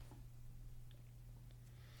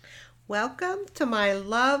Welcome to my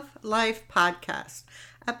Love Life podcast,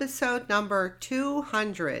 episode number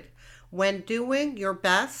 200, When Doing Your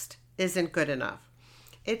Best Isn't Good Enough.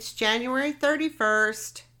 It's January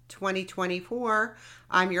 31st, 2024.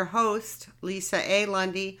 I'm your host, Lisa A.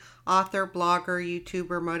 Lundy, author, blogger,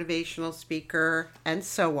 YouTuber, motivational speaker, and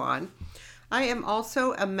so on. I am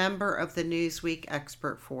also a member of the Newsweek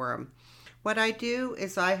Expert Forum. What I do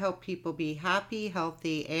is I help people be happy,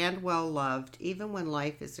 healthy, and well-loved, even when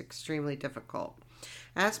life is extremely difficult.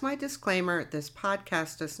 As my disclaimer, this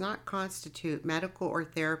podcast does not constitute medical or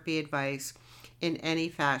therapy advice in any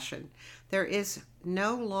fashion. There is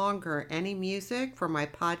no longer any music for my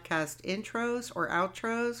podcast intros or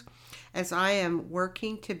outros, as I am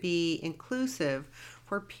working to be inclusive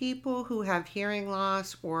for people who have hearing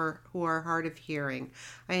loss or who are hard of hearing.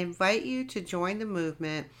 I invite you to join the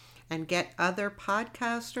movement and get other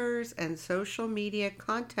podcasters and social media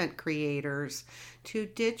content creators to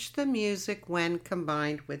ditch the music when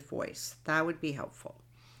combined with voice. That would be helpful.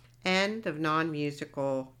 End of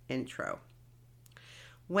non-musical intro.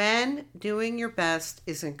 When doing your best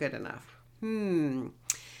isn't good enough.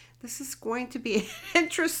 This is going to be an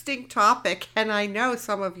interesting topic, and I know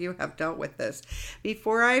some of you have dealt with this.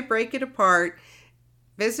 Before I break it apart,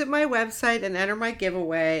 visit my website and enter my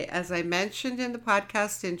giveaway. As I mentioned in the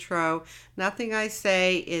podcast intro, nothing I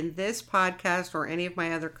say in this podcast or any of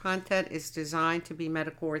my other content is designed to be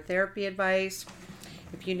medical or therapy advice.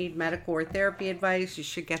 If you need medical or therapy advice, you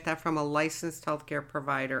should get that from a licensed healthcare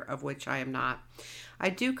provider, of which I am not. I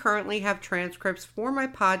do currently have transcripts for my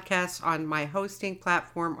podcasts on my hosting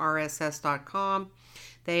platform, rss.com.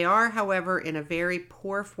 They are, however, in a very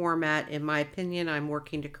poor format. In my opinion, I'm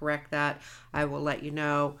working to correct that. I will let you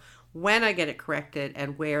know when I get it corrected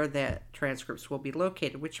and where the transcripts will be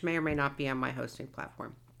located, which may or may not be on my hosting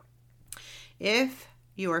platform. If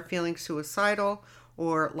you are feeling suicidal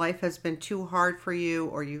or life has been too hard for you,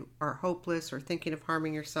 or you are hopeless or thinking of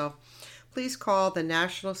harming yourself, please call the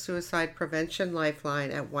National Suicide Prevention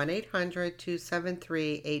Lifeline at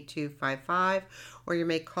 1-800-273-8255, or you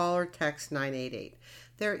may call or text 988.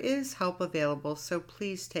 There is help available, so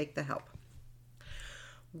please take the help.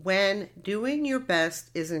 When doing your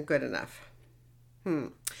best isn't good enough.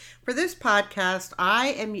 For this podcast, I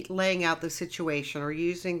am laying out the situation or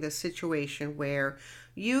using the situation where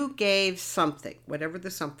you gave something, whatever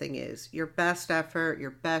the something is, your best effort,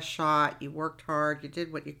 your best shot, you worked hard, you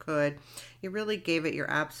did what you could, you really gave it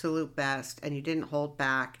your absolute best and you didn't hold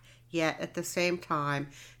back. Yet at the same time,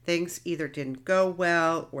 things either didn't go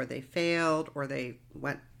well or they failed or they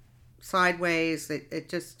went sideways. It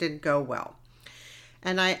just didn't go well.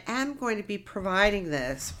 And I am going to be providing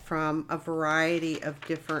this from a variety of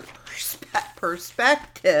different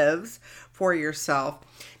perspectives for yourself.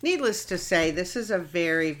 Needless to say, this is a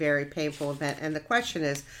very, very painful event. And the question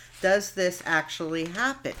is, does this actually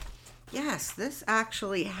happen? Yes, this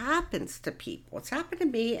actually happens to people. It's happened to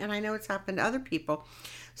me, and I know it's happened to other people.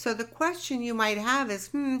 So the question you might have is,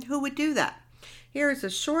 who would do that? Here's a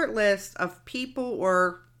short list of people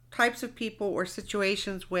or types of people or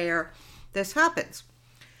situations where this happens.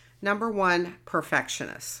 Number 1,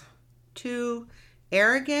 perfectionists. 2,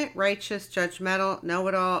 arrogant, righteous, judgmental,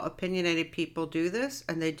 know-it-all, opinionated people do this,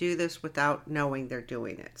 and they do this without knowing they're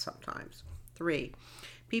doing it sometimes. 3,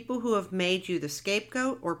 people who have made you the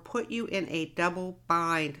scapegoat or put you in a double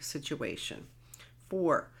bind situation.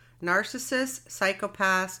 4, narcissists,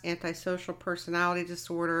 psychopaths, antisocial personality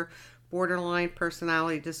disorder, borderline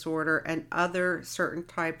personality disorder, and other certain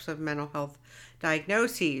types of mental health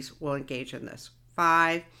diagnoses will engage in this.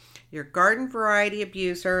 5, your garden variety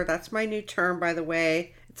abuser. That's my new term, by the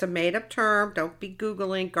way. It's a made-up term. Don't be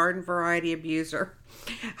Googling garden variety abuser.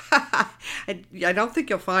 I don't think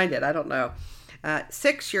you'll find it. I don't know.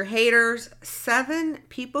 6, your haters. 7,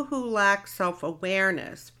 people who lack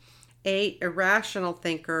self-awareness. 8, irrational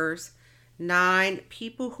thinkers. 9,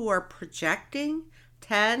 people who are projecting.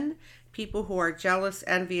 10, people who are jealous,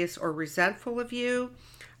 envious, or resentful of you.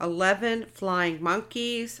 11, flying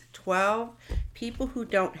monkeys. 12, people who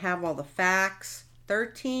don't have all the facts.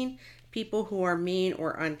 13, people who are mean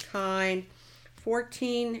or unkind.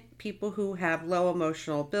 14, people who have low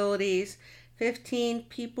emotional abilities. 15,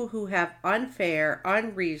 people who have unfair,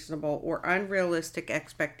 unreasonable, or unrealistic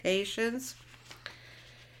expectations.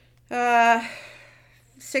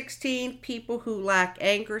 16, people who lack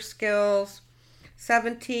anger skills.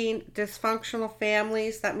 17, dysfunctional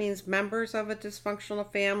families. That means members of a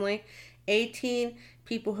dysfunctional family. 18,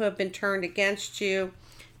 people who have been turned against you.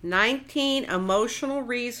 19, emotional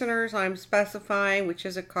reasoners, I'm specifying, which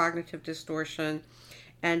is a cognitive distortion.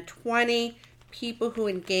 And 20, people who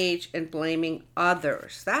engage in blaming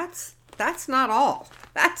others. That's that's not all.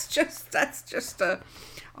 That's just a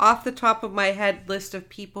off the top of my head list of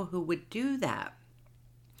people who would do that.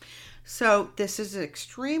 So this is an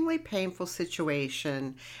extremely painful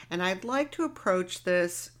situation, and I'd like to approach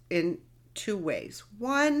this in two ways.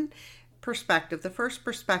 One perspective, the first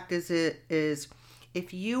perspective is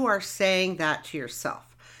if you are saying that to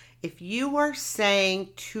yourself. If you are saying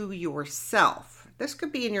to yourself, this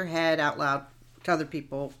could be in your head out loud to other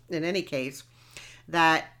people in any case,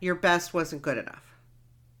 that your best wasn't good enough.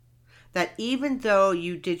 That even though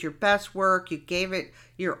you did your best work, you gave it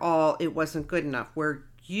your all, it wasn't good enough. Where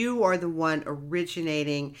you are the one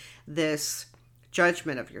originating this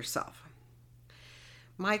judgment of yourself.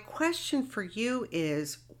 My question for you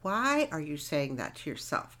is, why are you saying that to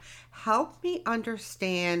yourself? Help me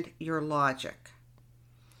understand your logic.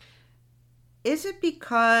 Is it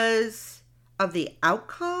because of the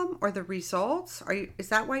outcome or the results? Is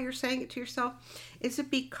that why you're saying it to yourself? Is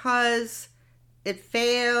it because it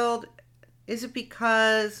failed? Is it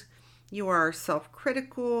because you are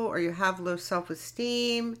self-critical or you have low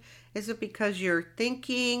self-esteem? Is it because your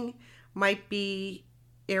thinking might be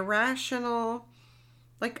irrational?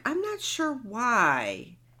 Like, I'm not sure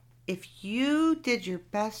why. If you did your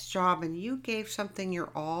best job and you gave something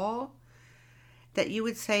your all, that you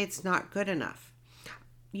would say it's not good enough.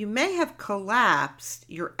 You may have collapsed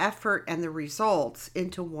your effort and the results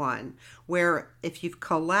into one, where if you've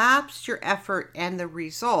collapsed your effort and the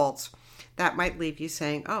results, that might leave you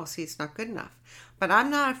saying, oh, see, it's not good enough. But I'm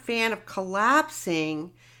not a fan of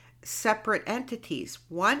collapsing separate entities.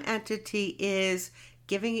 One entity is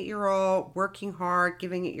giving it your all, working hard,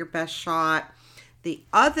 giving it your best shot. The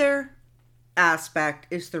other aspect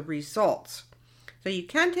is the results. So you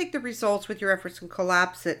can take the results with your efforts and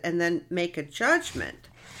collapse it and then make a judgment.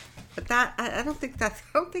 But that I don't think that's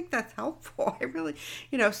helpful. I really,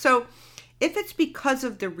 so if it's because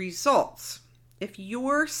of the results, if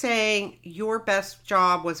you're saying your best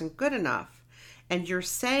job wasn't good enough and you're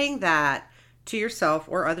saying that to yourself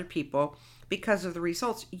or other people because of the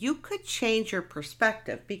results, you could change your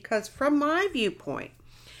perspective, because from my viewpoint,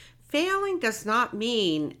 failing does not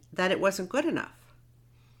mean that it wasn't good enough.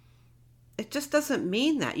 It just doesn't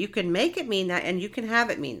mean that. You can make it mean that, and you can have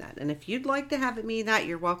it mean that. And if you'd like to have it mean that,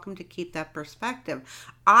 you're welcome to keep that perspective.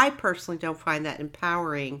 I personally don't find that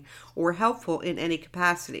empowering or helpful in any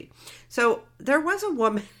capacity. So there was a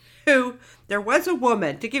woman, to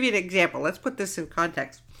give you an example, let's put this in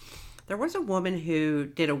context. There was a woman who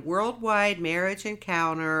did a worldwide marriage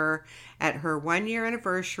encounter at her 1-year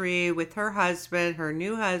anniversary with her husband, her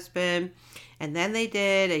new husband. And then they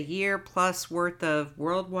did a year plus worth of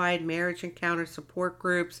worldwide marriage encounter support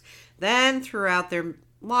groups. Then throughout their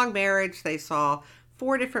long marriage, they saw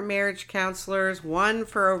 4 different marriage counselors, one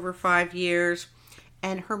for over 5 years,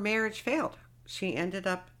 and her marriage failed. She ended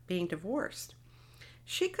up being divorced.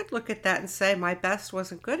 She could look at that and say, my best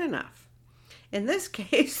wasn't good enough. In this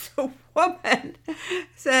case, the woman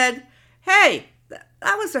said, hey,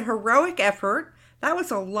 that was a heroic effort. That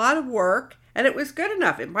was a lot of work. And it was good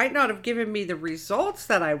enough. It might not have given me the results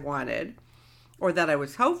that I wanted or that I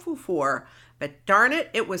was hopeful for, but darn it,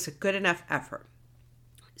 it was a good enough effort.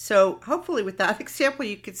 So hopefully with that example,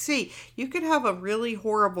 you could see you could have a really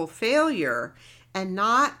horrible failure and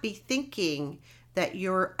not be thinking that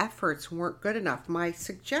your efforts weren't good enough. My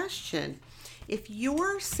suggestion, if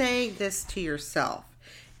you're saying this to yourself,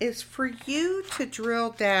 is for you to drill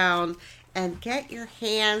down and get your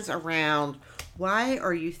hands around, why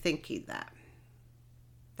are you thinking that?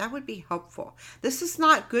 That would be helpful. This is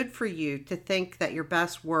not good for you to think that your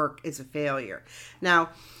best work is a failure. Now,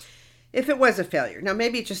 if it was a failure, now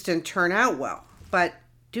maybe it just didn't turn out well, but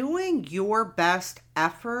doing your best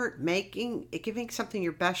effort, giving something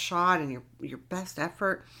your best shot and your best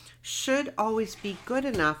effort should always be good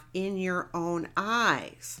enough in your own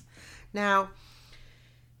eyes. Now,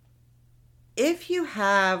 if you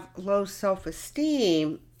have low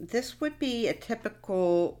self-esteem, this would be a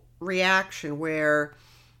typical reaction where,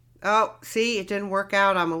 oh, see, it didn't work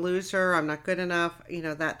out. I'm a loser. I'm not good enough.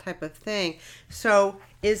 That type of thing. So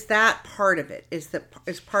is that part of it?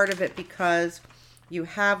 Is part of it because you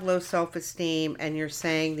have low self-esteem and you're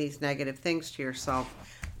saying these negative things to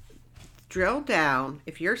yourself? Drill down.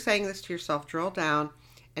 If you're saying this to yourself, drill down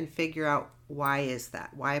and figure out, why is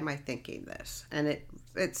that? Why am I thinking this? And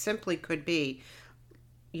it simply could be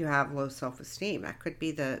you have low self-esteem. That could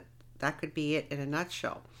be it in a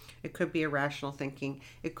nutshell. It could be irrational thinking.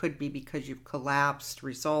 It could be because you've collapsed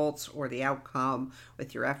results or the outcome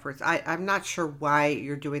with your efforts. I'm not sure why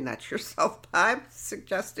you're doing that to yourself, but I'm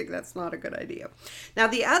suggesting that's not a good idea. Now,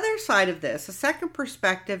 the other side of this, the second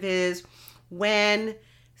perspective, is when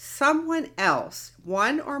someone else,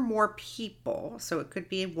 one or more people, so it could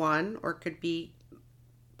be one or it could be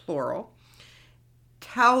plural,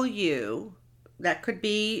 tell you, that could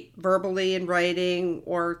be verbally in writing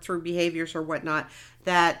or through behaviors or whatnot,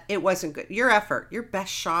 that it wasn't good. Your effort, your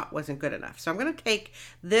best shot wasn't good enough. So I'm going to take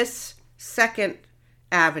this second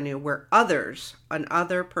avenue where others,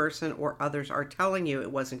 another person or others are telling you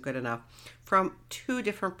it wasn't good enough from two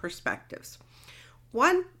different perspectives.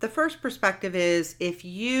 One, the first perspective is if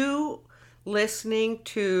you listening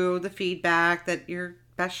to the feedback that your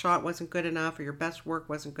best shot wasn't good enough or your best work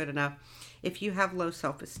wasn't good enough, if you have low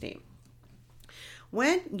self-esteem.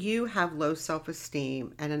 When you have low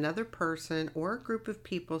self-esteem and another person or a group of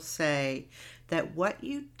people say that what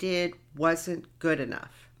you did wasn't good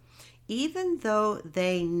enough, even though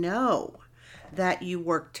they know that you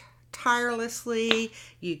worked tirelessly,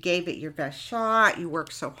 you gave it your best shot, you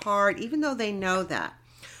worked so hard, even though they know that,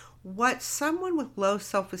 what someone with low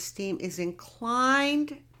self-esteem is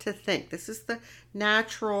inclined to think, this is the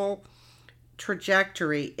natural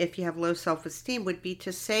trajectory if you have low self-esteem, would be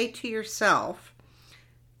to say to yourself,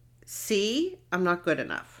 see, I'm not good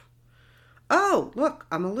enough. Oh, look,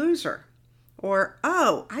 I'm a loser. Or,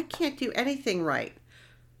 oh, I can't do anything right.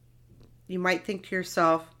 You might think to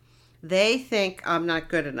yourself, they think I'm not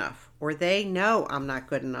good enough, or they know I'm not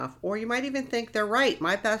good enough, or you might even think they're right.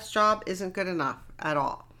 My best job isn't good enough at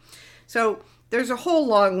all. So there's a whole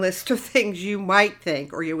long list of things you might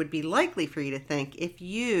think, or it would be likely for you to think, if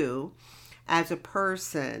you, as a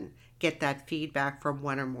person, get that feedback from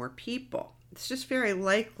one or more people. It's just very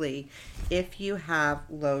likely if you have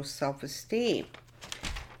low self-esteem.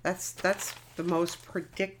 That's the most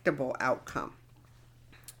predictable outcome.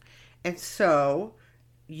 And so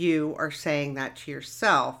you are saying that to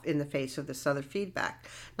yourself in the face of this other feedback.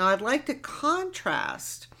 Now, I'd like to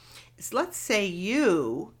contrast. Let's say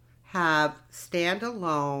you have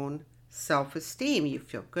standalone self-esteem. You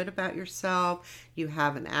feel good about yourself. You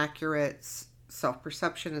have an accurate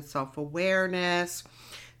self-perception and self-awareness.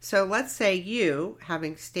 So let's say you,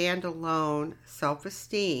 having standalone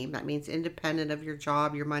self-esteem, that means independent of your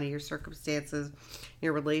job, your money, your circumstances,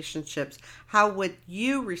 your relationships, how would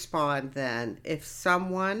you respond then if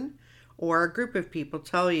someone or a group of people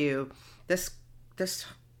tell you this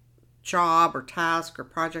job or task or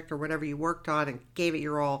project or whatever you worked on and gave it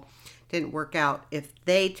your all didn't work out, if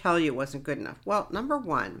they tell you it wasn't good enough? Well, number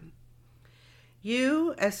one,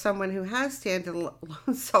 you, as someone who has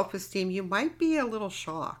standalone self-esteem, you might be a little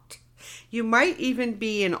shocked. You might even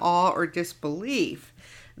be in awe or disbelief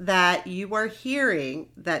that you are hearing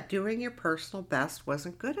that doing your personal best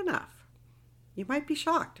wasn't good enough. You might be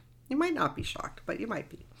shocked. You might not be shocked, but you might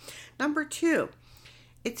be. Number two,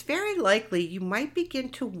 it's very likely you might begin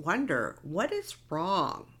to wonder what is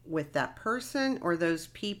wrong with that person or those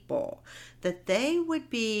people, that they would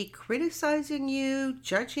be criticizing you,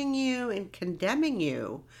 judging you, and condemning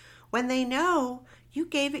you when they know you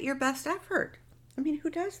gave it your best effort. I mean, who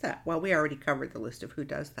does that? Well, we already covered the list of who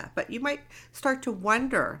does that, but you might start to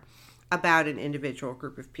wonder about an individual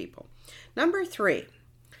group of people. Number three,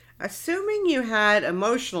 assuming you had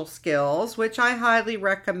emotional skills, which I highly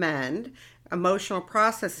recommend, emotional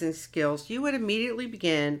processing skills, you would immediately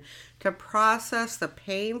begin to process the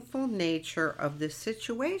painful nature of this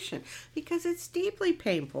situation because it's deeply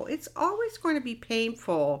painful. It's always going to be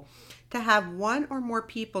painful to have one or more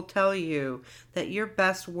people tell you that your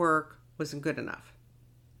best work wasn't good enough.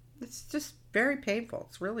 It's just very painful.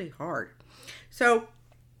 It's really hard. So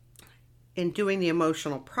in doing the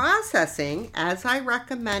emotional processing, as I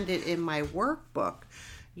recommended in my workbook,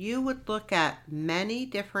 you would look at many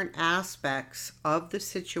different aspects of the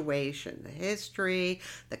situation, the history,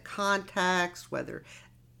 the context, whether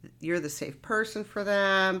you're the safe person for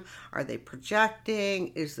them, are they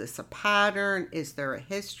projecting, is this a pattern, is there a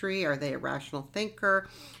history, are they a rational thinker?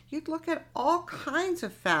 You'd look at all kinds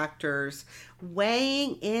of factors,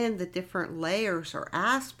 weighing in the different layers or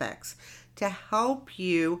aspects to help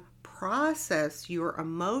you process your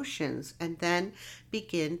emotions and then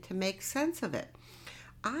begin to make sense of it.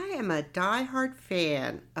 I am a diehard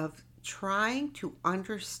fan of trying to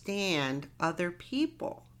understand other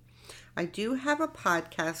people. I do have a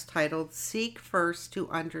podcast titled Seek First to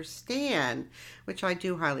Understand, which I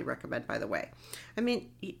do highly recommend, by the way. I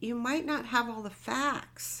mean, you might not have all the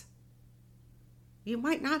facts. You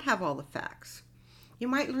might not have all the facts. You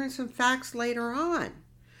might learn some facts later on.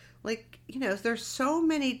 Like, there's so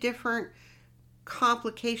many different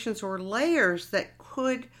complications or layers that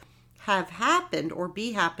could have happened or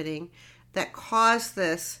be happening that caused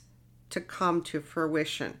this to come to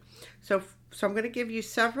fruition. So I'm going to give you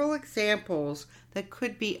several examples that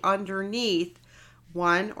could be underneath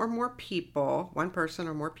one person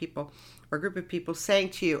or more people, or a group of people saying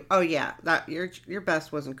to you, oh yeah, that your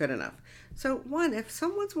best wasn't good enough. So if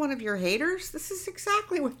someone's one of your haters, this is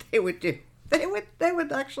exactly what they would do. They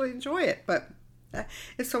would actually enjoy it, but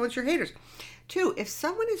if someone's your haters. 2, if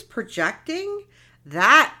someone is projecting,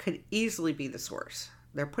 that could easily be the source.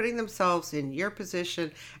 They're putting themselves in your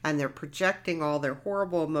position and they're projecting all their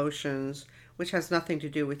horrible emotions, which has nothing to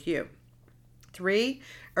do with you. 3,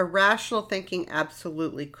 irrational thinking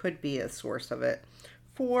absolutely could be a source of it.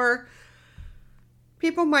 4,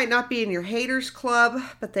 people might not be in your haters club,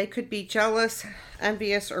 but they could be jealous,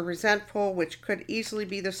 envious, or resentful, which could easily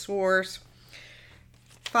be the source.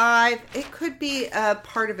 5, it could be a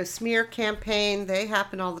part of a smear campaign. They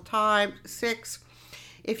happen all the time. 6,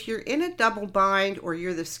 if you're in a double bind or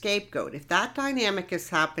you're the scapegoat, if that dynamic is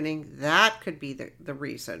happening, that could be the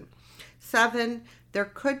reason. 7, there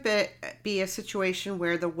could be a situation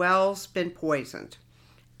where the well's been poisoned.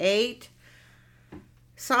 8,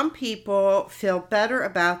 some people feel better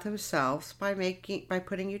about themselves by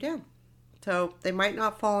putting you down. So they might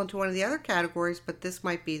not fall into one of the other categories, but this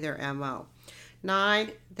might be their MO.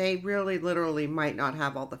 9, they really literally might not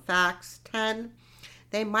have all the facts. 10,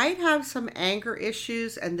 they might have some anger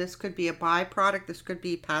issues, and this could be a byproduct. This could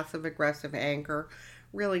be passive aggressive anger,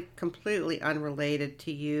 really completely unrelated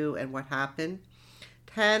to you and what happened.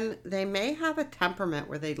 10, they may have a temperament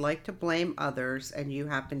where they'd like to blame others and you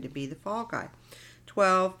happen to be the fall guy.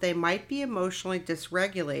 12, they might be emotionally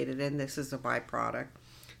dysregulated and this is a byproduct.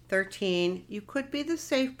 13, you could be the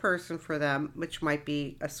safe person for them, which might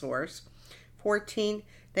be a source. 14,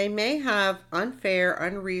 they may have unfair,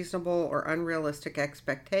 unreasonable, or unrealistic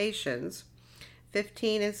expectations.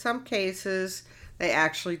 15, in some cases, they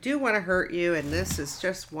actually do want to hurt you, and this is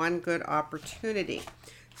just one good opportunity.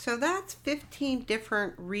 So that's 15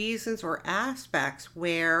 different reasons or aspects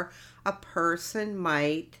where a person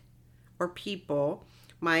might, or people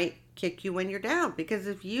might, kick you when you're down. Because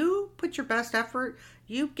if you put your best effort,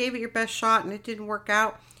 you gave it your best shot and it didn't work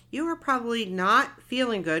out, you are probably not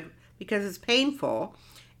feeling good because it's painful.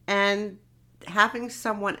 And having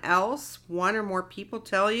someone else, one or more people,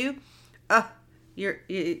 tell you,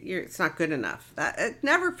 it's not good enough. It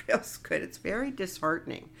never feels good. It's very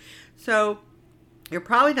disheartening. So you're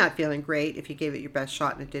probably not feeling great if you gave it your best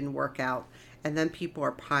shot and it didn't work out. And then people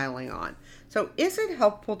are piling on. So is it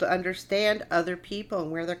helpful to understand other people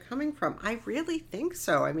and where they're coming from? I really think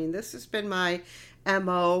so. I mean, this has been my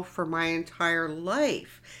MO for my entire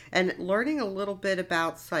life. And learning a little bit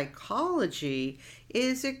about psychology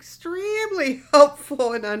is extremely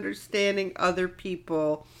helpful in understanding other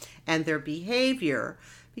people and their behavior.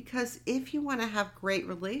 Because if you want to have great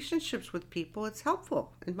relationships with people, it's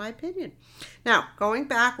helpful, in my opinion. Now, going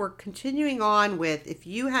back, we're continuing on with if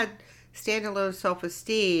you had standalone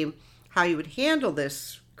self-esteem, how you would handle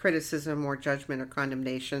this criticism or judgment or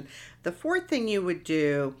condemnation. The 4th thing you would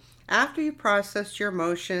do after you processed your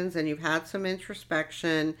emotions and you've had some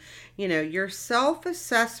introspection, your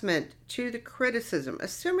self-assessment to the criticism,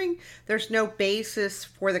 assuming there's no basis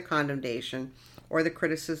for the condemnation or the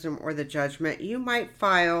criticism or the judgment, you might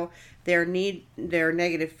file their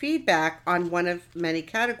negative feedback on one of many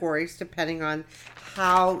categories depending on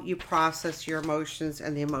how you process your emotions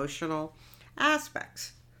and the emotional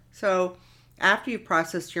aspects. So after you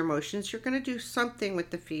process your emotions, you're going to do something with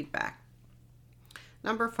the feedback.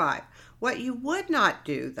 Number 5, what you would not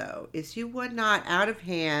do, though, is you would not out of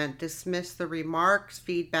hand dismiss the remarks,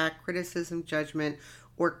 feedback, criticism, judgment,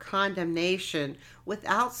 or condemnation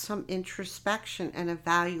without some introspection and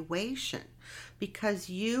evaluation, because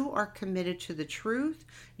you are committed to the truth,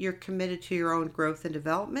 you're committed to your own growth and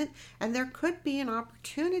development, and there could be an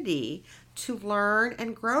opportunity to learn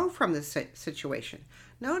and grow from this situation.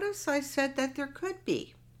 Notice I said that there could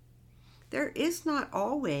be. There is not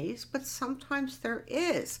always, but sometimes there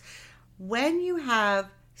is. When you have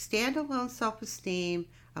standalone self-esteem,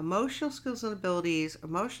 emotional skills and abilities,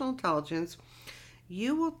 emotional intelligence,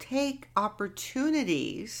 you will take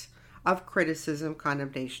opportunities of criticism,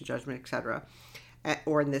 condemnation, judgment, etc.,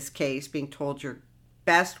 or in this case, being told your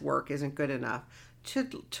best work isn't good enough,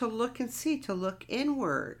 to look and see, to look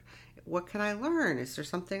inward. What can I learn? Is there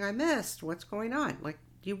something I missed? What's going on? Like,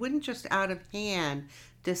 you wouldn't just out of hand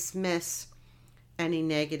dismiss any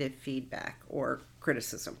negative feedback or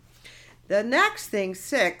criticism. The next thing,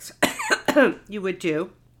 6, you would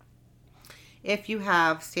do if you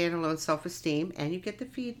have standalone self-esteem and you get the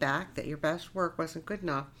feedback that your best work wasn't good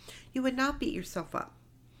enough, you would not beat yourself up.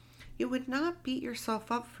 You would not beat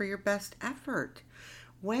yourself up for your best effort.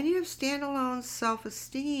 When you have standalone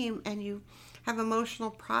self-esteem and you have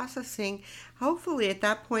emotional processing, hopefully at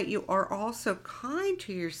that point you are also kind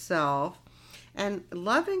to yourself and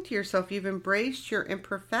loving to yourself, you've embraced your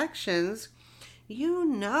imperfections, you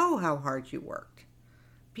know how hard you worked.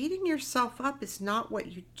 Beating yourself up is not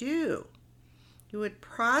what you do. You would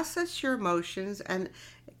process your emotions and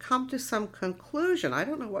come to some conclusion. I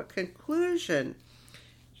don't know what conclusion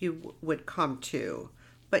you would come to,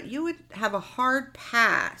 but you would have a hard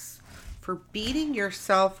pass for beating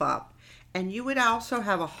yourself up, and you would also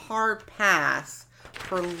have a hard pass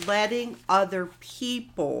for letting other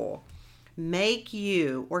people make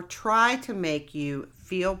you or try to make you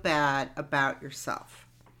feel bad about yourself.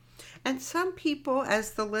 And some people,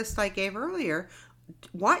 as the list I gave earlier,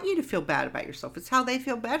 want you to feel bad about yourself. It's how they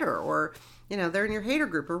feel better, or, they're in your hater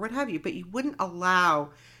group or what have you, but you wouldn't allow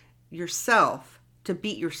yourself to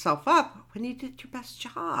beat yourself up when you did your best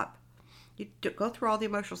job. You go through all the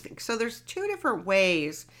emotional things. So there's two different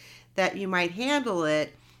ways that you might handle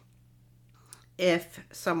it if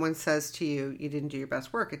someone says to you, you didn't do your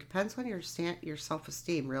best work. It depends on your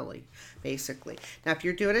self-esteem, really, basically. Now, if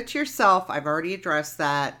you're doing it to yourself, I've already addressed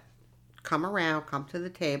that. Come around, come to the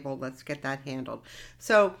table. Let's get that handled.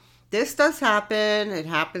 So this does happen. It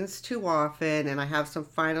happens too often. And I have some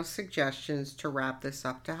final suggestions to wrap this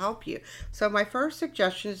up to help you. So my first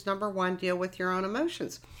suggestion is, number one, deal with your own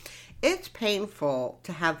emotions. It's painful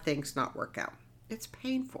to have things not work out. It's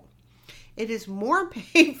painful. It is more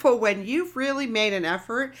painful when you've really made an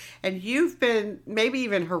effort and you've been maybe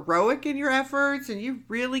even heroic in your efforts and you've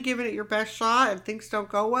really given it your best shot and things don't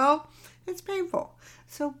go well. It's painful.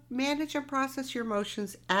 So manage and process your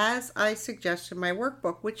emotions as I suggest in my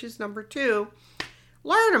workbook, which is number 2,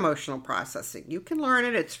 learn emotional processing. You can learn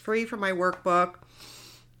it. It's free from my workbook.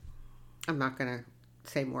 I'm not going to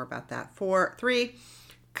say more about that. 3,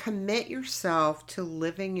 commit yourself to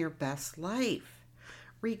living your best life,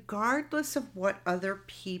 regardless of what other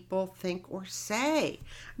people think or say.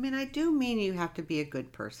 I mean, I do mean you have to be a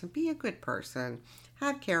good person. Be a good person.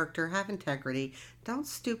 Have character. Have integrity. Don't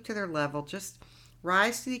stoop to their level. Just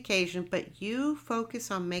rise to the occasion, but you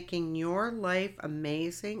focus on making your life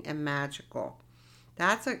amazing and magical.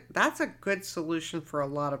 That's a good solution for a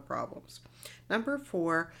lot of problems. Number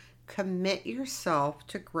 4, commit yourself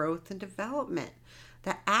to growth and development.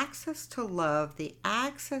 The access to love, the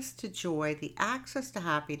access to joy, the access to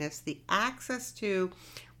happiness, the access to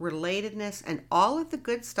relatedness, and all of the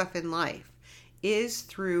good stuff in life is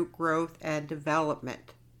through growth and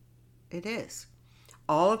development. It is.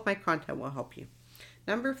 All of my content will help you.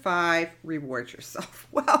 Number 5, reward yourself.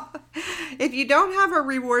 Well, if you don't have a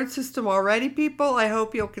reward system already, people, I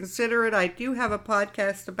hope you'll consider it. I do have a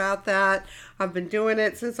podcast about that. I've been doing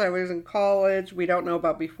it since I was in college. We don't know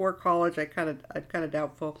about before college. I'm kind of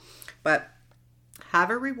doubtful. But have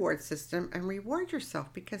a reward system and reward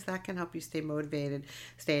yourself, because that can help you stay motivated,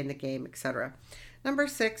 stay in the game, etc. Number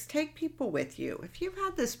 6, take people with you. If you've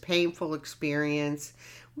had this painful experience,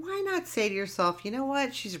 why not say to yourself, you know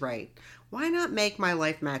what, she's right. Why not make my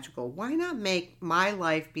life magical? Why not make my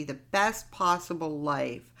life be the best possible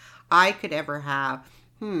life I could ever have?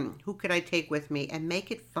 Who could I take with me? And make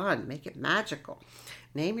it fun, make it magical.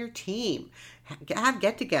 Name your team, have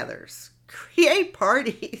get-togethers, create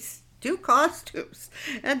parties, do costumes,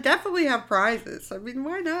 and definitely have prizes. I mean,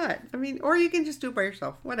 why not? Or you can just do it by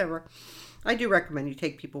yourself, whatever. I do recommend you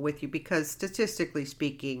take people with you, because statistically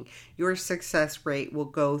speaking, your success rate will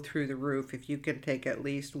go through the roof if you can take at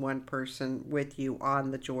least one person with you on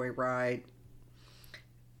the joy ride.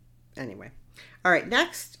 Anyway. All right,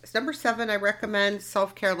 next, number 7, I recommend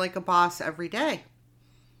self-care like a boss every day.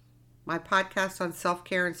 My podcast on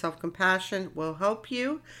self-care and self-compassion will help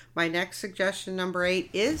you. My next suggestion, number 8,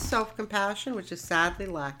 is self-compassion, which is sadly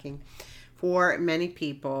lacking for many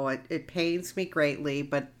people. It pains me greatly,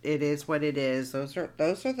 but it is what it is. Those are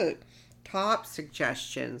the top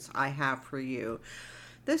suggestions I have for you.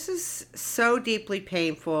 This is so deeply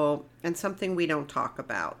painful and something we don't talk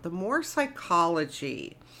about. The more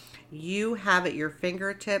psychology you have at your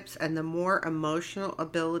fingertips and the more emotional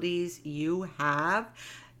abilities you have,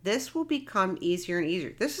 this will become easier and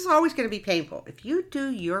easier. This is always going to be painful. If you do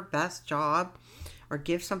your best job or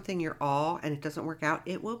give something your all and it doesn't work out,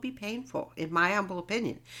 it will be painful, in my humble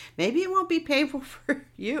opinion. Maybe it won't be painful for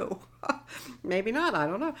you. Maybe not, I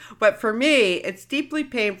don't know. But for me, it's deeply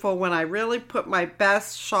painful when I really put my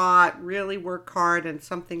best shot, really work hard, and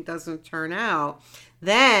something doesn't turn out.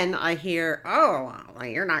 Then I hear, oh, well,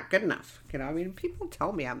 you're not good enough. People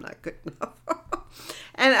tell me I'm not good enough.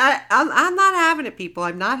 And I'm not having it, people.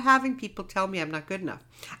 I'm not having people tell me I'm not good enough.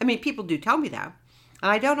 People do tell me that.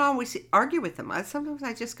 And I don't always argue with them. Sometimes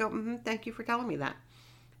I just go, thank you for telling me that.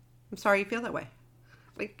 I'm sorry you feel that way.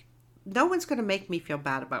 No one's going to make me feel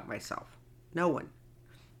bad about myself. No one.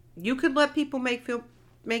 You could let people make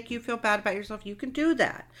make you feel bad about yourself, you can do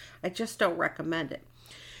that. I just don't recommend it.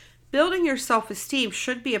 Building your self-esteem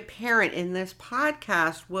should be apparent in this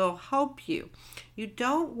podcast will help you. You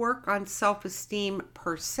don't work on self-esteem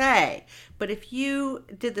per se, but if you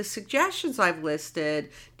did the suggestions I've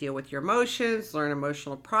listed, deal with your emotions, learn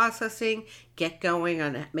emotional processing, get going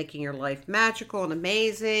on making your life magical and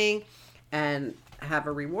amazing, and have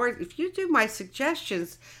a reward. If you do my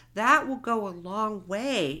suggestions, that will go a long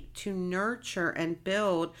way to nurture and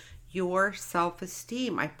build your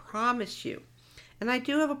self-esteem. I promise you. And I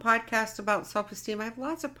do have a podcast about self-esteem. I have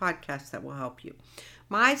lots of podcasts that will help you.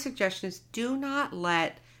 My suggestion is do not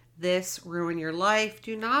let this ruin your life.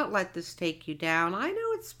 Do not let this take you down. I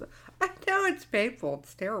know it's painful.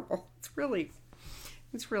 It's terrible. It's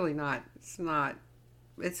really not. It's not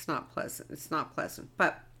pleasant. It's not pleasant.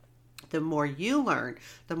 But the more you learn,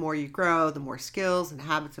 the more you grow, the more skills and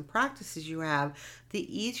habits and practices you have,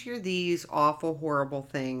 the easier these awful, horrible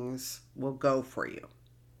things will go for you.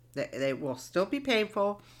 They will still be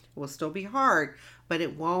painful, it will still be hard, but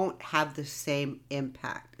it won't have the same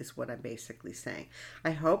impact, is what I'm basically saying.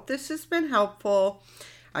 I hope this has been helpful.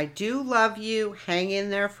 I do love you. Hang in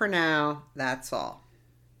there for now. That's all.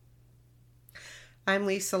 I'm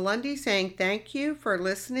Lisa Lundy saying thank you for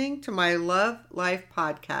listening to my Love Life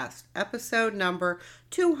podcast, episode number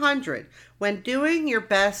 200, When Doing Your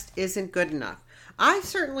Best Isn't Good Enough. I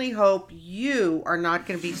certainly hope you are not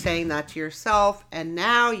going to be saying that to yourself, and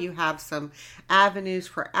now you have some avenues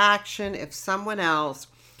for action if someone else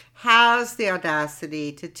has the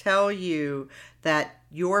audacity to tell you that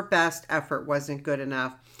your best effort wasn't good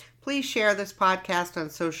enough. Please share this podcast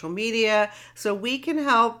on social media so we can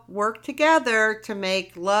help work together to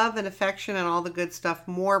make love and affection and all the good stuff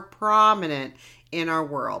more prominent in our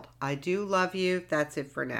world. I do love you. That's it for now.